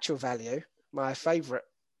 My actual value, my favourite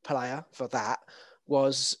player for that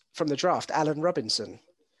was from the draft, Allen Robinson.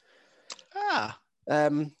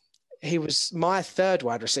 He was my third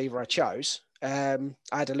wide receiver I chose. I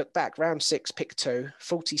had to look back, round 6, pick 2,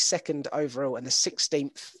 42nd overall, and the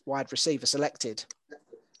 16th wide receiver selected.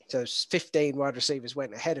 So 15 wide receivers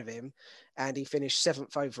went ahead of him, and he finished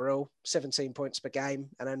 7th overall, 17 points per game,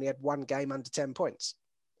 and only had one game under 10 points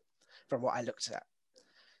from what I looked at.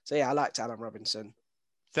 So yeah, I liked Allen Robinson.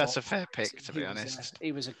 That's a fair pick, to be honest.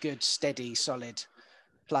 He was a good, steady, solid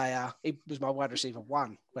player. He was my wide receiver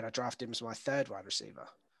 1 when I drafted him as my third wide receiver.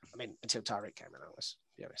 I mean, until Tyreek came in, let's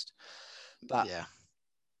be honest. But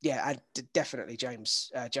yeah, definitely James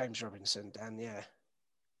Robinson, and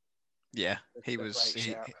yeah, he was.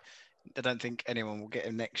 I don't think anyone will get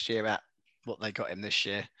him next year at what they got him this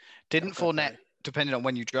year. Didn't Fournette? Depending on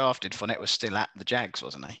when you drafted, Fournette was still at the Jags,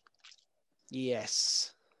 wasn't he?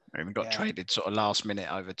 Yes. He got traded sort of last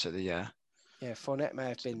minute over to the. Yeah, Fournette may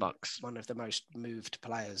have been Bucks. One of the most moved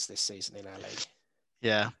players this season in our league.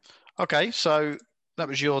 Yeah. Okay, so that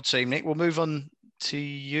was your team, Nick. We'll move on to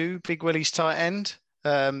you, Big Willie's tight end.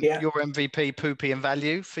 Your MVP, Poopy and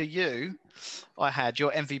value. For you, I had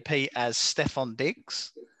your MVP as Stephon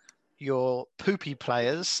Diggs. Your Poopy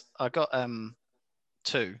players, I got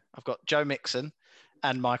 2. I've got Joe Mixon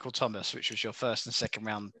and Michael Thomas, which was your first and second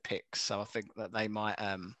round picks. So I think that they might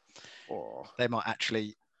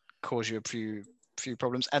actually cause you a few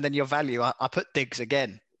problems. And then your value, I put Diggs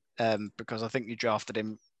again because I think you drafted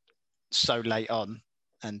him so late on.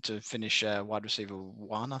 And to finish wide receiver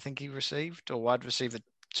 1, I think he received, or wide receiver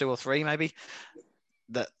 2 or 3, maybe.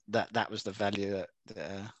 That was the value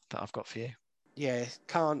that I've got for you. Yeah,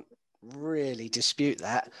 can't really dispute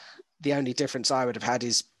that. The only difference I would have had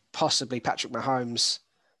is possibly Patrick Mahomes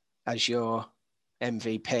as your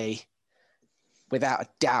MVP. Without a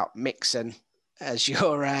doubt, Mixon as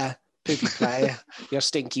your poopy player, your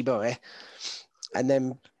stinky boy. And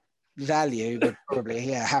then value would probably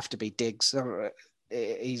have to be Diggs.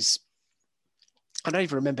 I don't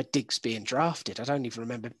even remember Diggs being drafted. I don't even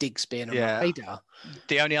remember Diggs being on my radar.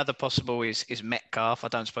 The only other possible is Metcalf. I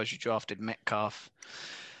don't suppose you drafted Metcalf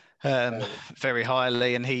very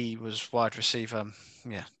highly, and he was wide receiver,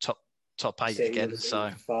 top 8 again. So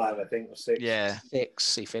 5, I think, or 6. Yeah,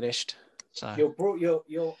 6 he finished. So you're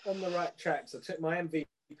on the right tracks. I took my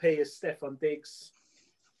MVP as Stephon Diggs.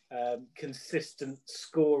 Consistent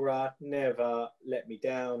scorer, never let me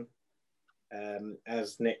down.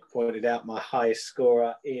 As Nick pointed out, my highest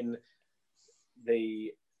scorer in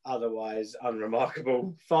the otherwise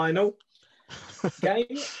unremarkable final game.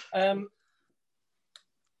 I'm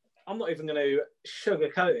not even going to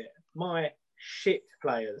sugarcoat it. My shit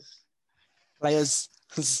players.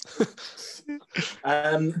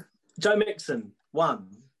 Joe Mixon, 1.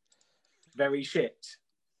 Very shit.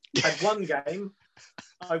 Had one game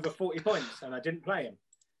over 40 points and I didn't play him.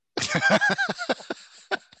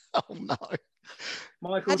 Oh no.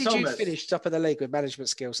 How did you finish top of the league with management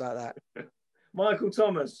skills like that? Michael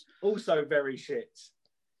Thomas, also very shit.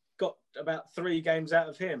 Got about 3 games out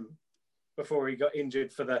of him before he got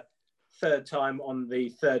injured for the 3rd time on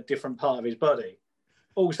the 3rd different part of his body.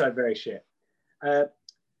 Also very shit.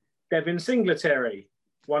 Devin Singletary,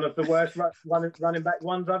 one of the worst running back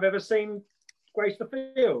ones I've ever seen grace the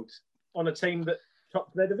field on a team that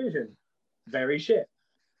topped their division. Very shit.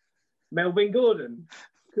 Melvin Gordon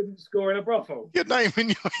couldn't score in a brothel. You're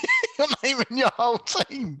naming your whole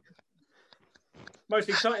team. Most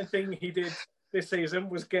exciting thing he did this season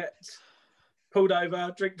was get pulled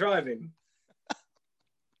over drink driving.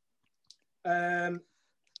 That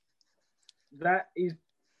is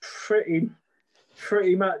pretty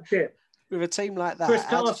much it. With a team like that, Chris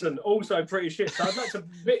Carson also pretty shit. So I'd like to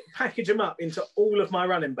package them up into all of my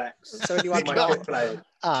running backs. So anyone my shit players.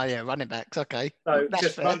 Oh yeah, running backs. Okay. So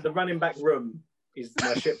just the running back room is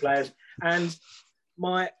my shit players, and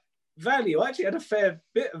my value. I actually had a fair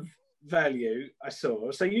bit of value. I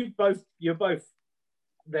saw. So you're both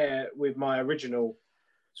there with my original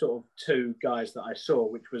sort of 2 guys that I saw,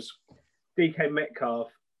 which was DK Metcalf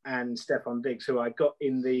and Stephon Diggs, who I got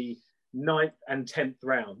in the 9th and 10th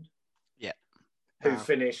round. Yeah. Who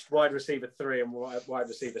finished wide receiver 3 and wide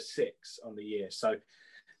receiver 6 on the year. So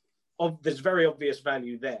there's very obvious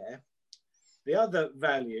value there. The other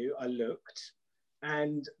value I looked,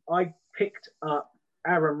 and I picked up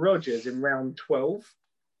Aaron Rodgers in round 12.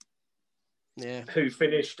 Yeah. Who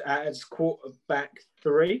finished as quarterback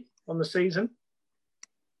 3 on the season.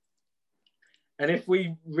 And if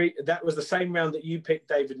we that was the same round that you picked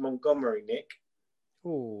David Montgomery, Nick.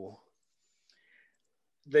 Oh,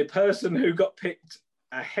 The person who got picked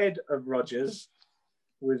ahead of Rodgers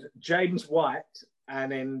was James White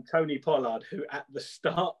and then Tony Pollard, who at the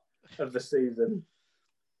start of the season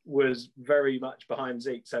was very much behind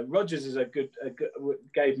Zeke. So Rodgers is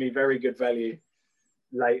gave me very good value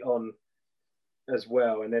late on as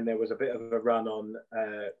well. And then there was a bit of a run on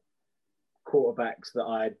quarterbacks that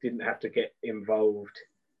I didn't have to get involved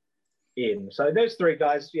in. So those three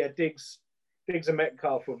guys, yeah, Diggs and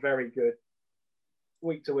Metcalf were very good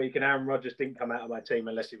week to week, and Aaron Rodgers didn't come out of my team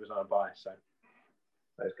unless he was on a bye. So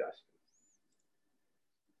those guys.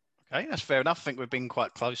 Okay, that's fair enough. I think we've been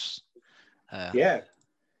quite close. Yeah.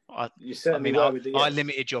 I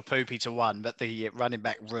limited your Poopy to one, but the running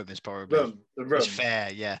back room is probably the room. Is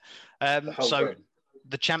fair, yeah. So room.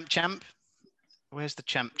 The champ. Where's the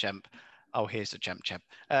champ? Oh, here's the champ.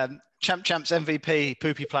 Champ's MVP,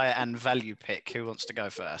 Poopy player, and value pick. Who wants to go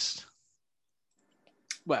first?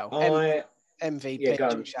 Well, MVP,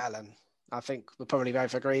 Josh Allen. I think we'll probably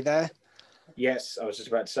both agree there. Yes, I was just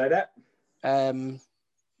about to say that.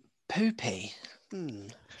 Poopy.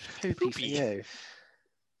 Poopy for you.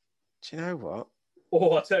 Do you know what? Oh,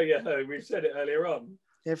 I'll tell you, we've said it earlier on.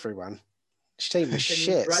 Everyone. His team was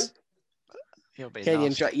shit.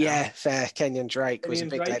 Kenyon Drake. Yeah, fair. Kenyon Drake was a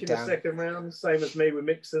big letdown. In the second round, same as me with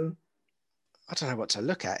Mixon. I don't know what to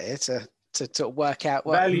look at here to sort of work out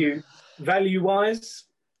what value-wise.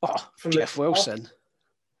 From Jeff Wilson.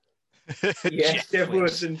 Yes, Jeff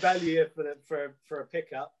Wilson value for a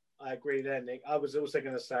pickup. I agree there, Nick. I was also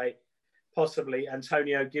going to say possibly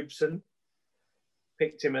Antonio Gibson.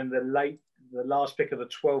 Picked him in the last pick of the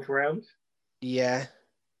 12th round. Yeah.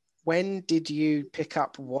 When did you pick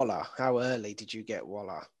up Waller? How early did you get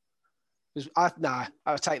Waller?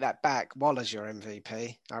 I'll take that back. Waller's your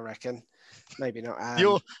MVP, I reckon. Maybe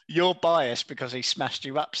not. You're biased because he smashed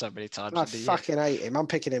you up so many times. I fucking hate him. I'm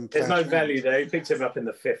picking him. There's no value there. He picked him up in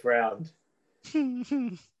the 5th round.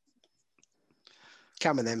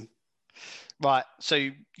 Coming in. Right. So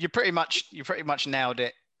you pretty much nailed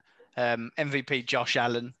it. MVP Josh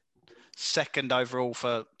Allen, second overall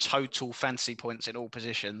for total fantasy points in all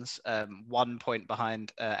positions. 1 point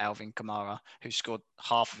behind Alvin Kamara, who scored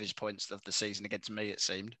half of his points of the season against me, it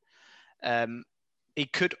seemed. He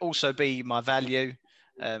could also be my value.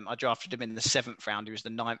 I drafted him in the 7th round. He was the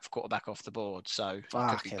 9th quarterback off the board. So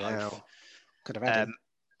fucking hell. Could have had him.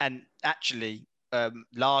 And actually,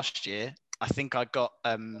 last year, I think I got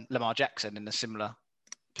Lamar Jackson in a similar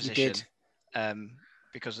position. You did.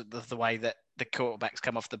 Because of the way that the quarterbacks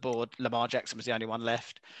come off the board. Lamar Jackson was the only one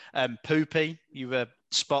left. Poopy, you were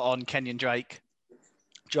spot on. Kenyon Drake,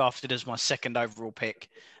 drafted as my second overall pick.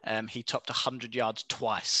 He topped 100 yards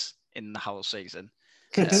twice in the whole season.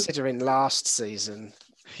 Considering last season.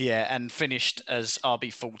 Yeah, and finished as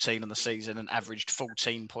RB14 on the season and averaged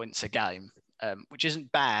 14 points a game, which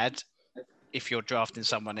isn't bad if you're drafting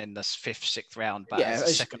someone in the 5th, 6th round, but as a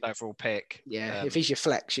second overall pick. Yeah, if he's your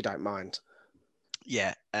flex, you don't mind.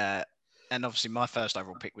 Yeah, and obviously my first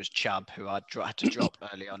overall pick was Chubb, who I had to drop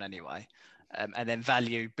early on anyway. And then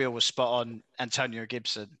value, Bill was spot on. Antonio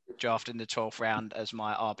Gibson, drafted in the 12th round as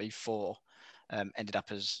my RB4, ended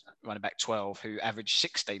up as running back 12, who averaged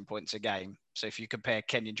 16 points a game. So if you compare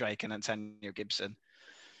Kenyon Drake and Antonio Gibson,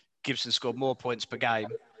 Gibson scored more points per game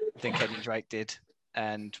than Kenyon Drake did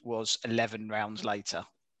and was 11 rounds later.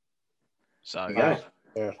 So I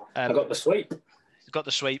got the sweep. Got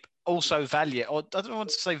the sweep. Also value, or I don't want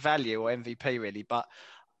to say value or MVP really, but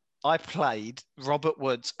I played Robert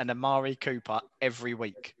Woods and Amari Cooper every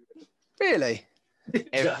week. Really?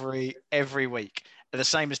 Every week. They're the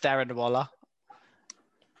same as Darren Waller.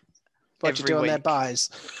 What do you do on their buys?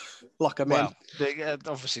 Lock them in.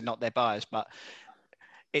 Obviously not their buys, but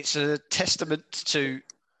it's a testament to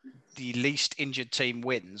the least injured team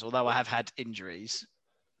wins. Although I have had injuries,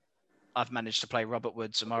 I've managed to play Robert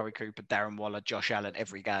Woods, Amari Cooper, Darren Waller, Josh Allen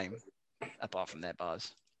every game, apart from their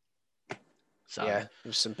buys. So yeah,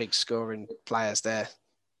 there's some big scoring players there.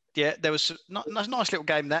 Yeah, there was a nice little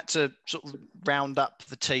game that to sort of round up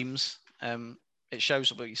the teams. It shows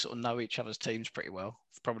that we sort of know each other's teams pretty well,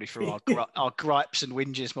 probably through our gripes and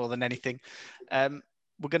whinges more than anything.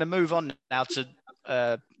 We're going to move on now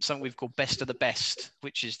to something we've called Best of the Best,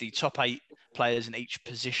 which is the top 8 players in each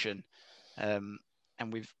position.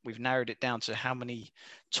 And we've narrowed it down to how many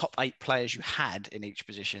top 8 players you had in each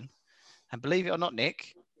position. And believe it or not,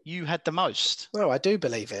 Nick, you had the most. Oh, I do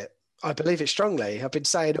believe it. I believe it strongly. I've been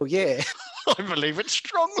saying all year. I believe it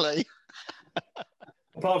strongly.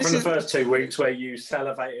 Apart from the first 2 weeks where you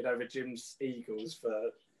salivated over Jim's Eagles for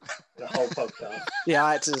the whole podcast. Yeah,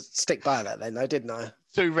 I had to stick by that then, though, didn't I?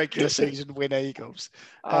 2 regular season win Eagles.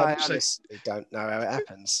 I So honestly don't know how it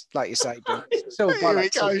happens. Like you say, Bill. It's all here we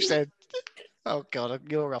bollocks, go isn't it? then. Oh God,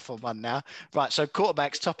 you're off on one now. Right, so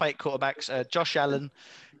quarterbacks, top 8 quarterbacks: Josh Allen,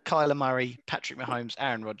 Kyler Murray, Patrick Mahomes,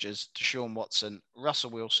 Aaron Rodgers, Deshaun Watson,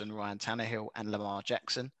 Russell Wilson, Ryan Tannehill, and Lamar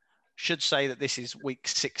Jackson. Should say that this is week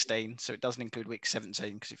 16, so it doesn't include week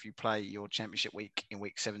 17, because if you play your championship week in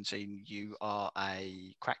week 17, you are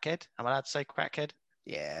a crackhead. Am I allowed to say crackhead?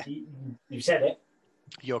 Yeah. You said it.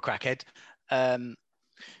 You're a crackhead.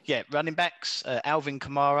 Running backs, Alvin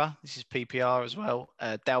Kamara, this is PPR as well.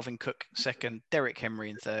 Dalvin Cook, second. Derrick Henry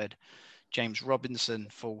in third. James Robinson,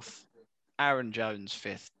 fourth. Aaron Jones,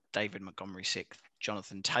 fifth. David Montgomery, sixth.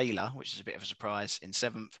 Jonathan Taylor, which is a bit of a surprise, in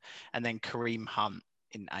seventh. And then Kareem Hunt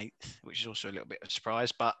in eighth, which is also a little bit of a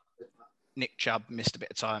surprise. But Nick Chubb missed a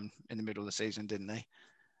bit of time in the middle of the season, didn't he?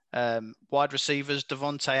 Wide receivers,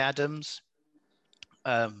 Devontae Adams,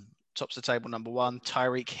 tops the table, number 1.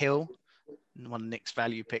 Tyreek Hill, one of Nick's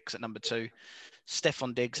value picks, at number 2.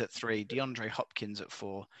 Stephon Diggs at 3. DeAndre Hopkins at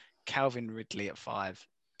 4. Calvin Ridley at 5.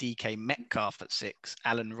 DK Metcalf at 6.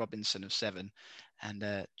 Allen Robinson at 7.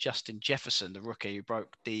 And Justin Jefferson, the rookie who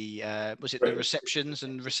broke the, was it the receptions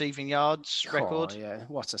and receiving yards record? Oh, yeah.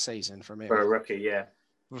 What a season from him. For a rookie, yeah.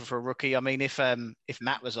 For a rookie. I mean, if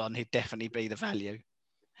Matt was on, he'd definitely be the value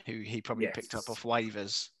who he probably picked up off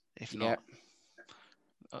waivers, if not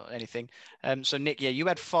anything. So Nick, you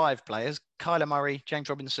had 5 players: Kyler Murray, James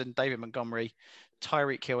Robinson, David Montgomery,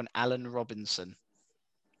 Tyreek Hill, and Allen Robinson.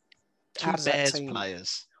 2 Bears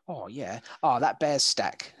players. Oh, yeah. Oh, that Bears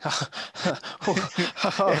stack.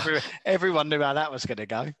 Everyone knew how that was going to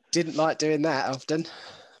go. Didn't like doing that often,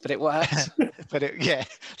 but it worked.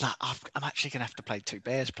 I'm actually going to have to play 2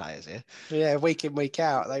 Bears players here. Yeah, week in, week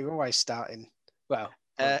out. They were always starting. Well,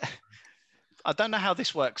 I don't know how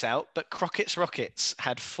this works out, but Crockett's Rockets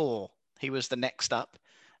had 4. He was the next up.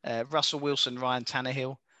 Russell Wilson, Ryan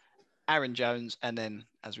Tannehill, Aaron Jones, and then,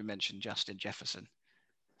 as we mentioned, Justin Jefferson.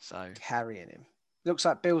 So carrying him. Looks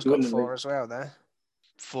like Bill's got 4 as well there.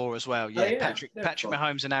 4 as well, yeah. Patrick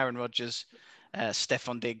Mahomes and Aaron Rodgers,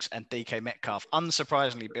 Stephon Diggs and DK Metcalf.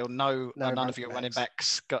 Unsurprisingly, Bill, none of your running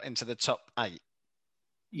backs got into the top 8.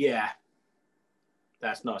 Yeah.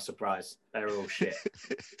 That's not a surprise. They're all shit.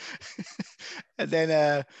 And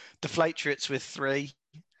then Deflatrix with 3.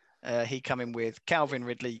 He coming with Calvin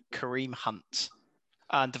Ridley, Kareem Hunt,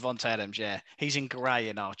 and Devontae Adams. Yeah, he's in grey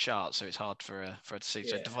in our chart, so it's hard for to see.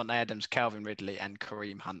 So Devontae Adams, Calvin Ridley, and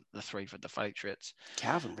Kareem Hunt, the 3 for Deflatrix.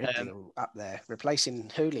 Calvin Ridley up there,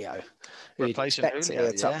 replacing Julio. Replacing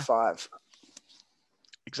Julio, top 5.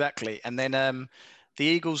 Exactly. And then the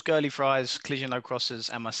Eagles, Girly Fries, Collision No Crossers,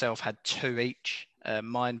 and myself had 2 each.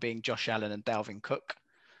 Mine being Josh Allen and Dalvin Cook.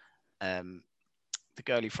 The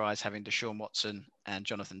Girly Fries having Deshaun Watson and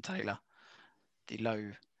Jonathan Taylor. The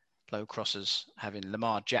low crossers having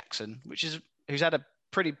Lamar Jackson, who's had a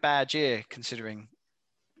pretty bad year considering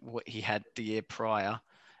what he had the year prior,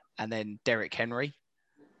 and then Derrick Henry.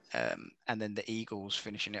 And then the Eagles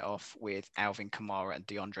finishing it off with Alvin Kamara and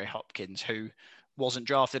DeAndre Hopkins, who wasn't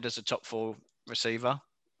drafted as a top 4 receiver,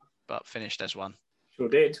 but finished as one. Sure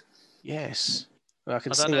did. Yes. Well, I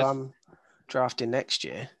can see I'm drafting next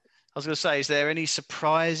year. I was going to say, is there any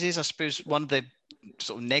surprises? I suppose one of the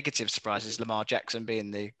sort of negative surprises, Lamar Jackson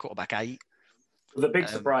being the quarterback 8. The big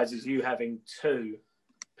surprise is you having 2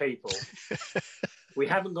 people. We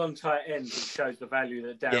haven't gone tight end, which shows the value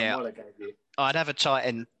that Darren Waller gave you. I'd have a tight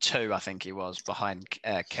end 2, I think he was, behind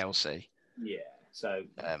Kelsey. Yeah, so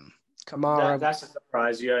Kamara. That's a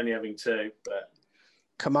surprise, you only having 2. But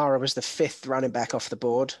Kamara was the 5th running back off the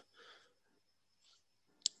board.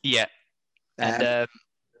 Yeah. And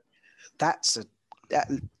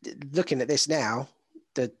looking at this now,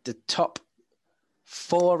 the top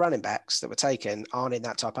 4 running backs that were taken aren't in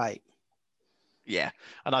that top 8. Yeah,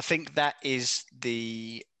 and I think that is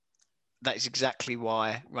exactly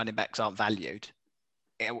why running backs aren't valued.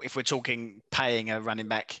 If we're talking paying a running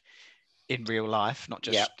back in real life, not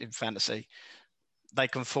just in fantasy, they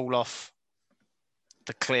can fall off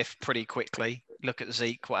the cliff pretty quickly. Look at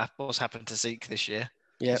Zeke. What's happened to Zeke this year?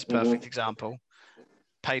 Yeah, it's a perfect example.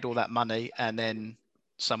 Paid all that money, and then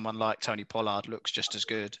someone like Tony Pollard looks just as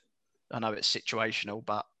good. I know it's situational,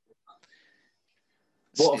 but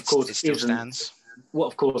what of course it still stands. What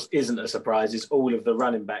of course isn't a surprise is all of the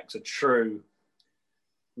running backs are true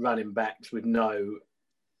running backs with no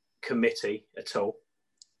committee at all.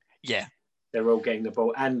 Yeah, they're all getting the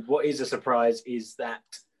ball. And what is a surprise is that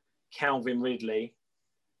Calvin Ridley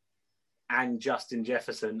and Justin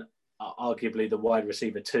Jefferson are arguably the wide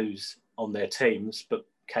receiver 2s on their teams, but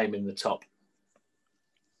came in the top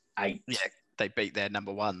 8. Yeah, they beat their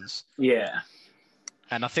number ones. Yeah.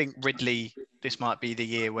 And I think Ridley, this might be the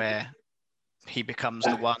year where he becomes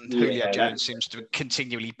the one. Yeah, Julio that- Jones seems to be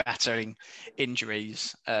continually battering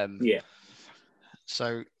injuries. Yeah.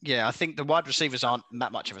 So, yeah, I think the wide receivers aren't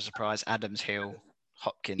that much of a surprise. Adams, Hill,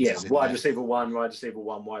 Hopkins Yeah, is in wide there. receiver 1, wide receiver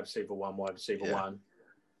 1, wide receiver 1, wide receiver Yeah. 1.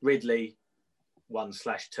 Ridley,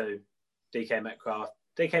 1/2. DK Metcalf.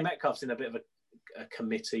 DK Metcalf's in a bit of a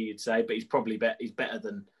committee, you'd say, but he's probably he's better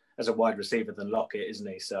than as a wide receiver than Lockett, isn't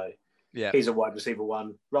he? So Yeah. he's a wide receiver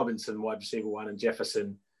 1. Robinson, wide receiver 1, and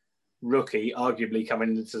Jefferson, rookie, arguably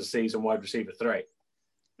coming into the season, wide receiver 3.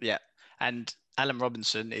 Yeah. And Allen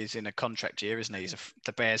Robinson is in a contract year, isn't he?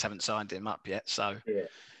 The Bears haven't signed him up yet. So Yeah.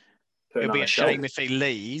 it'll be a shame if he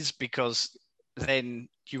leaves, because then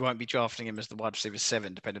you won't be drafting him as the wide receiver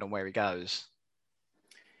 7, depending on where he goes.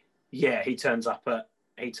 Yeah, he turns up at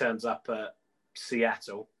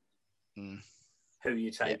Seattle. Mm. Who are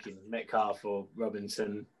you taking, Metcalf or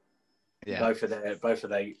Robinson? Yeah. Both of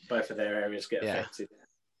their areas get affected.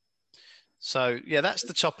 So yeah, that's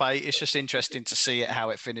the top 8. It's just interesting to see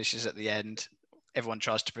how it finishes at the end. Everyone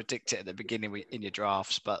tries to predict it at the beginning in your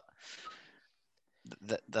drafts, but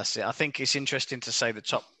that's it. I think it's interesting to say the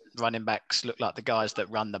top running backs look like the guys that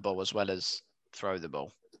run the ball as well as throw the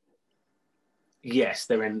ball. Yes,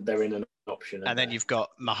 they're in an option. And then you've got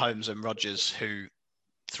Mahomes and Rodgers, who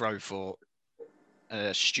throw for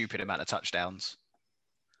a stupid amount of touchdowns.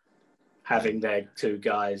 Having their 2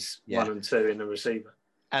 guys, 1 and 2 in the receiver.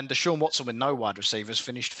 And Deshaun Watson with no wide receivers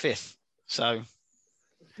finished 5th. So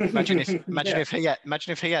imagine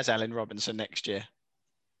if he has Allen Robinson next year.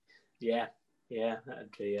 Yeah,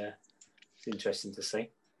 that'd be interesting to see.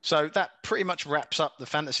 So that pretty much wraps up the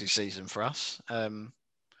fantasy season for us.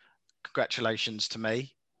 Congratulations to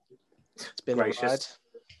me. It's been Gracious.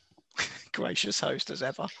 Gracious host as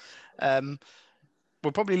ever.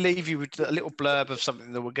 We'll probably leave you with a little blurb of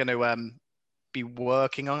something that we're going to be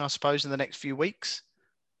working on, I suppose, in the next few weeks.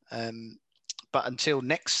 But until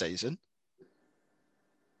next season,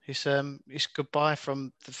 it's goodbye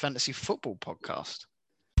from the Fantasy Football Podcast.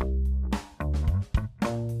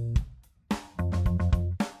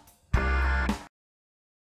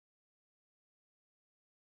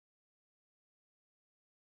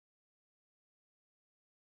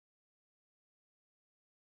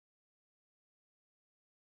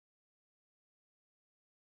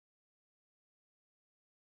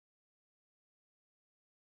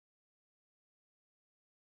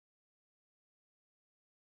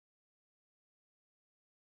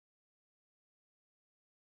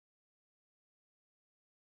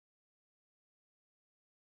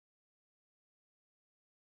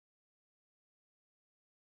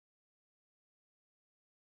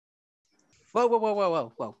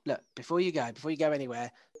 Whoa. Look, before you go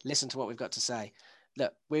anywhere, listen to what we've got to say.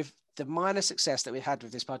 Look, with the minor success that we've had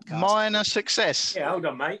with this podcast. Minor success. Yeah, hold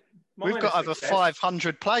on, mate. We've got over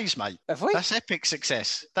 500 plays, mate. Have we? That's epic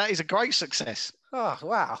success. That is a great success. Oh,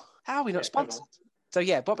 wow. How are we not sponsored? So,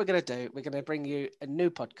 yeah, what we're going to do, we're going to bring you a new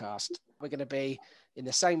podcast. We're going to be in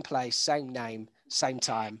the same place, same name, same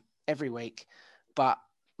time every week. But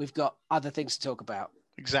we've got other things to talk about.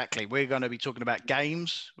 Exactly. We're going to be talking about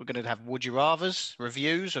games. We're going to have Would You Rathers,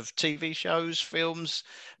 reviews of TV shows, films,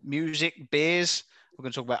 music, beers. We're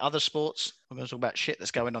going to talk about other sports. We're going to talk about shit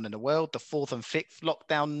that's going on in the world, the 4th and 5th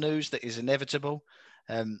lockdown news that is inevitable.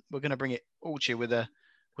 We're going to bring it all to you with a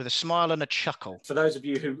smile and a chuckle. For those of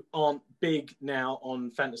you who aren't big now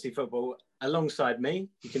on fantasy football, alongside me,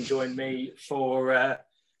 you can join me for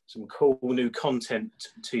some cool new content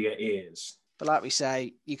to your ears. But like we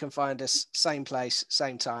say, you can find us same place,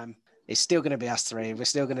 same time. It's still going to be us 3. We're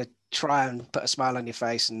still going to try and put a smile on your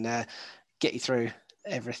face and get you through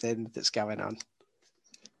everything that's going on.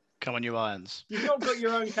 Come on, you Irons. You've not got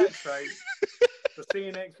your own catchphrase. So see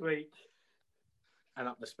you next week. And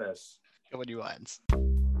up the Spurs. Come on, you Irons.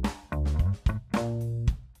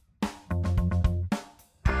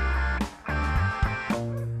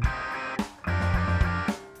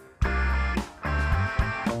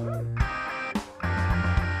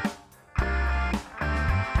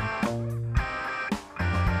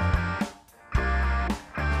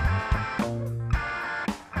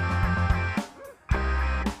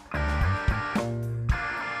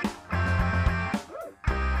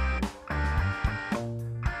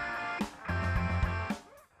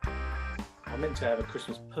 To have a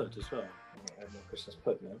Christmas pud as well. I have my Christmas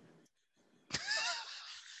pud now.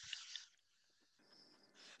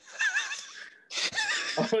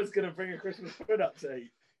 I was going to bring a Christmas pud up to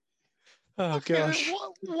eat. Oh, gosh.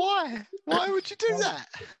 Why? Why would you do that?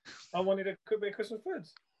 I wanted a Christmas pud.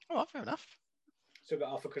 Oh, fair enough. Still got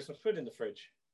half a Christmas pud in the fridge.